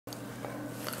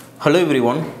Hello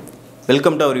everyone,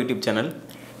 welcome to our YouTube channel.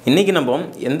 இன்னைக்கு நம்ம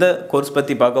எந்த கோர்ஸ்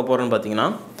பத்தி பார்க்க போறோம்னு பாத்தீங்கன்னா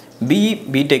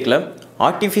B.Techல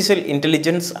Artificial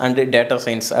Intelligence and Data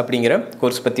Science அப்படிங்கற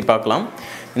கோர்ஸ் பத்தி பார்க்கலாம்.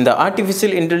 இந்த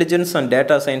Artificial Intelligence and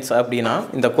Data Science அப்படினா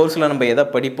இந்த கோர்ஸ்ல நம்ம எதை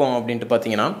படிப்போம் அப்படினு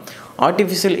பாத்தீங்கன்னா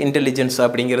Artificial Intelligence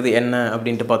அப்படிங்கிறது என்ன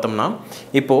அப்படினு பார்த்தோம்னா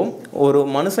இப்போ ஒரு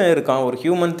மனுஷன் இருக்கான், ஒரு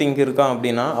ஹியூமன் திங் இருக்கான்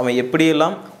அப்படினா அவன் எப்படி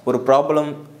எல்லாம் ஒரு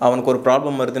அவனுக்கு ஒரு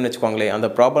ப்ராப்ளம் வருதுன்னு வெச்சுக்கோங்களே, அந்த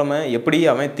ப்ராப்ளமை எப்படி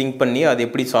அவன் திங்க் பண்ணி அதை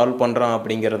எப்படி சால்வ் பண்றான்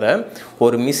அப்படிங்கறத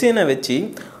ஒரு மிஷினை வெச்சி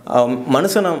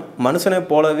மனுஷனை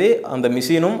போலவே அந்த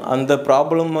மிஷினும் அந்த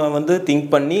ப்ராப்ளமை வந்து திங்க்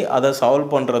பண்ணி அதை சால்வ்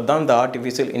பண்றது தான் இந்த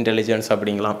ஆர்ட்டிஃபிஷியல் இன்டெலிஜென்ஸ்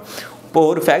அப்படிங்கலாம். இப்போ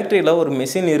ஒரு ஃபேக்டரியில் ஒரு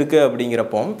மிஷின் இருக்குது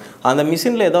அப்படிங்கிறப்போ அந்த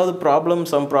மிஷினில் ஏதாவது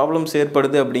ப்ராப்ளம்ஸ்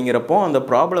ஏற்படுது அப்படிங்கிறப்போ அந்த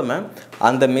ப்ராப்ளமை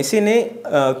அந்த மிஷினே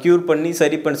க்யூர் பண்ணி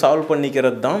சால்வ்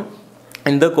பண்ணிக்கிறது தான்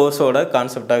இந்த கோர்ஸோட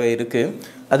கான்செப்டாக இருக்குது.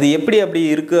 அது எப்படி அப்படி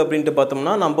இருக்குது அப்படின்ட்டு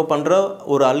பார்த்தோம்னா நம்ம பண்ணுற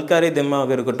ஒரு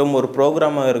அல்காரிதமாக இருக்கட்டும், ஒரு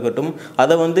ப்ரோக்ராமாக இருக்கட்டும்,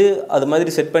 அதை வந்து அது மாதிரி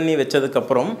செட் பண்ணி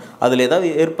வச்சதுக்கப்புறம் அதில் ஏதாவது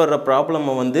ஏற்படுற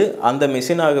ப்ராப்ளமை வந்து அந்த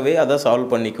மிஷினாகவே அதை சால்வ்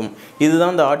பண்ணிக்கும்.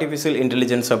 இதுதான் இந்த ஆர்டிஃபிஷியல்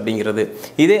இன்டெலிஜென்ஸ் அப்படிங்கிறது.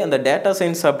 இதே அந்த டேட்டா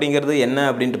சயின்ஸ் அப்படிங்கிறது என்ன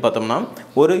அப்படின்ட்டு பார்த்தோம்னா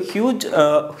ஒரு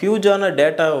ஹியூஜான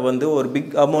டேட்டாவை வந்து ஒரு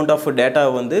பிக் அமௌண்ட் ஆஃப்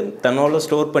டேட்டாவை வந்து தன்னோட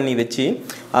ஸ்டோர் பண்ணி வச்சு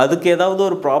அதுக்கு ஏதாவது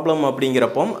ஒரு ப்ராப்ளம்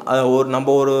அப்படிங்கிறப்போ நம்ம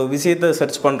ஒரு விஷயத்தை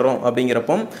சர்ச் பண்ணுறோம்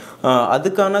அப்படிங்கிறப்போ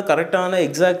அதுக்கான கரெக்டான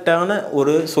எக்ஸாக்டான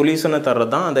ஒரு சொல்யூஷனை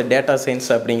தர்றது தான் அந்த டேட்டா சயின்ஸ்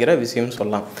அப்படிங்கிற விஷயம்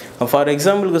சொல்லலாம். ஃபார்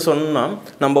எக்ஸாம்பிளுக்கு சொன்னால்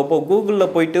நம்ம இப்போ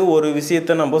கூகுளில் போயிட்டு ஒரு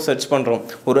விஷயத்தை நம்ம சர்ச் பண்ணுறோம்,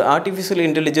 ஒரு ஆர்டிஃபிஷியல்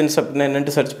இன்டெலிஜென்ஸ் அப்படின்னு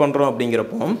என்னென்னு சர்ச் பண்ணுறோம்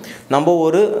அப்படிங்கிறப்போ நம்ம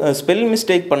ஒரு ஸ்பெல்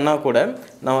மிஸ்டேக் பண்ணால் கூட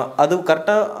அது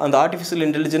கரெக்டாக அந்த ஆர்டிஃபிஷியல்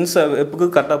இன்டெலிஜென்ஸ் வெப்புக்கு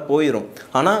கரெக்டாக போயிடும்.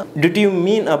 ஆனால் டிட் யூ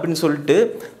மீன் அப்படின்னு சொல்லிட்டு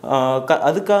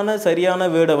அதுக்கான சரியான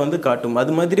வேர்டை வந்து காட்டும்.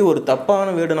 அது மாதிரி ஒரு தப்பான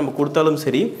வேர்டை நம்ம கொடுத்தாலும்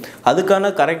சரி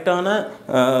அதுக்கான கரெக்டான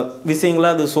விஷயங்களை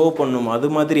அது ஷோ பண்ணும். அது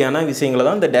மாதிரியான விஷயங்களை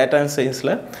தான் இந்த டேட்டா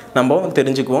சயின்ஸில் நம்ம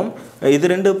தெரிஞ்சுக்குவோம்.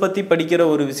 இது ரெண்டு பற்றி படிக்கிற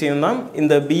ஒரு விஷயம்தான்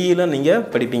இந்த பிஇயில் நீங்கள்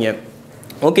படிப்பீங்க.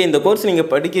 ஓகே, இந்த கோர்ஸ்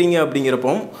நீங்கள் படிக்கிறீங்க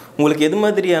அப்படிங்கிறப்போ உங்களுக்கு எது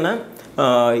மாதிரியான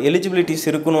எலிஜிபிலிட்டிஸ்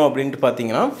இருக்கணும் அப்படின்ட்டு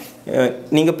பார்த்தீங்கன்னா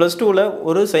நீங்கள் +2ல்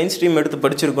ஒரு சயின்ஸ் ஸ்ட்ரீம் எடுத்து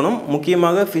படிச்சிருக்கணும்.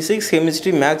 முக்கியமாக ஃபிசிக்ஸ்,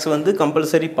 கெமிஸ்ட்ரி, மேக்ஸ் வந்து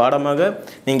கம்பல்சரி பாடமாக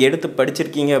நீங்கள் எடுத்து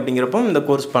படிச்சிருக்கீங்க அப்படிங்கிறப்போ இந்த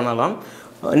கோர்ஸ் பண்ணலாம்.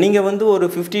 நீங்கள் வந்து ஒரு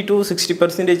 50 to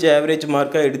 60% ஆவரேஜ்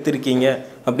மார்க்காக எடுத்திருக்கீங்க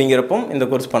அப்படிங்கிறப்போ இந்த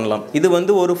கோர்ஸ் பண்ணலாம். இது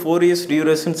வந்து ஒரு 4 years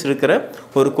டியூரேஷன்ஸ் இருக்கிற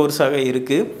ஒரு கோர்ஸாக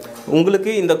இருக்குது.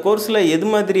 உங்களுக்கு இந்த கோர்ஸில் எது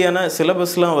மாதிரியான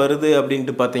சிலபஸ்லாம் வருது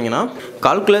அப்படின்ட்டு பார்த்தீங்கன்னா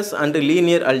calculus and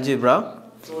linear algebra,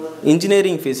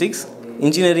 engineering physics,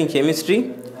 engineering chemistry,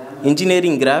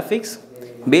 engineering graphics,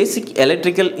 basic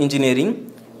electrical engineering,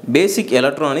 basic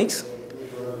electronics,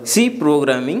 C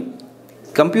programming,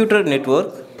 computer network,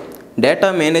 data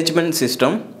management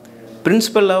system,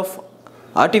 principle of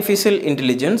artificial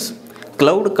intelligence,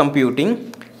 cloud computing,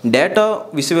 data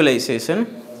visualization,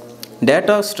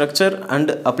 data structure and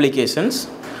applications,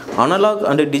 analog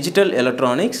and digital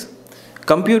electronics,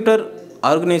 computer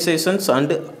organizations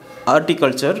and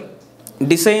horticulture,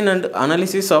 design and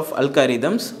analysis of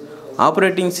algorithms,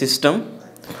 operating system,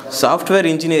 software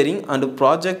engineering and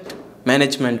project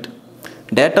management,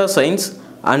 data science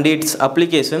and its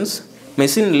applications,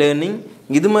 machine learning.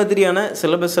 இது மாதிரியான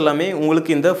syllabus எல்லாமே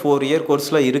உங்களுக்கு இந்த 4 year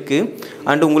கோர்ஸில் இருக்குது.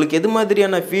 And உங்களுக்கு எது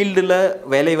மாதிரியான ஃபீல்டில்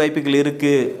வேலை வாய்ப்புகள்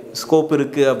இருக்குது, ஸ்கோப்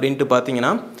இருக்குது அப்படின்ட்டு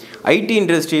பார்த்தீங்கன்னா ஐடி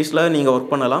இண்டஸ்ட்ரீஸில் நீங்கள்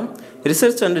ஒர்க் பண்ணலாம்,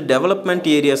 ரிசர்ச் அண்ட்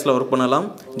டெவலப்மெண்ட் ஏரியாஸில் ஒர்க் பண்ணலாம்,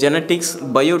 genetics,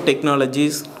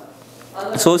 biotechnologies,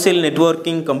 social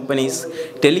networking companies,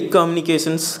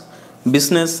 telecommunications,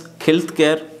 business,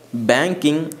 healthcare,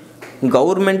 banking,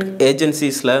 government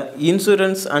ஏஜென்சிஸில்,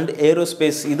 insurance and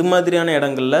aerospace இது மாதிரியான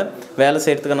இடங்களில் வேலை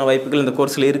செய்கிறதுக்கான வாய்ப்புகள் இந்த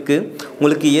கோர்ஸில் இருக்குது.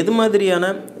 உங்களுக்கு எது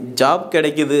மாதிரியான ஜாப்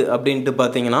கிடைக்குது அப்படின்ட்டு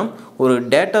பார்த்தீங்கன்னா ஒரு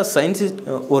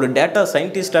டேட்டா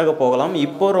சயின்டிஸ்டாக போகலாம்.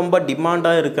 இப்போது ரொம்ப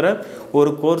டிமாண்டாக இருக்கிற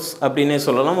ஒரு கோர்ஸ் அப்படின்னே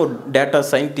சொல்லலாம். ஒரு டேட்டா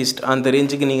சயின்டிஸ்ட் அந்த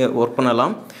ரேஞ்சுக்கு நீங்கள் ஒர்க்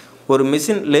பண்ணலாம். ஒரு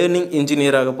மிஷின் லேர்னிங்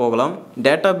இன்ஜினியராக போகலாம்,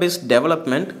 database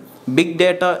development, big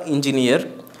data engineer,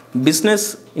 business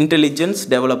intelligence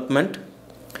development,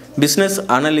 business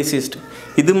analyst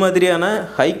இது மாதிரியான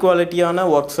ஹை குவாலிட்டியான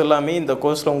ஒர்க்ஸ் எல்லாமே இந்த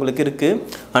கோர்ஸில் உங்களுக்கு இருக்குது.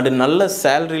 அண்டு நல்ல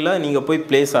சேலரியில் நீங்கள் போய்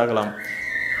ப்ளேஸ் ஆகலாம்.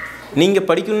 நீங்கள்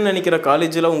படிக்கணும்னு நினைக்கிற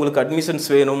காலேஜில் உங்களுக்கு அட்மிஷன்ஸ்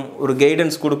வேணும், ஒரு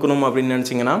கைடன்ஸ் கொடுக்கணும் அப்படின்னு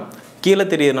நினச்சிங்கன்னா கீழே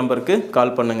தெரியிற நம்பருக்கு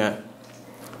கால் பண்ணுங்கள்.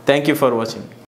 தேங்க்யூ ஃபார் வாட்சிங்.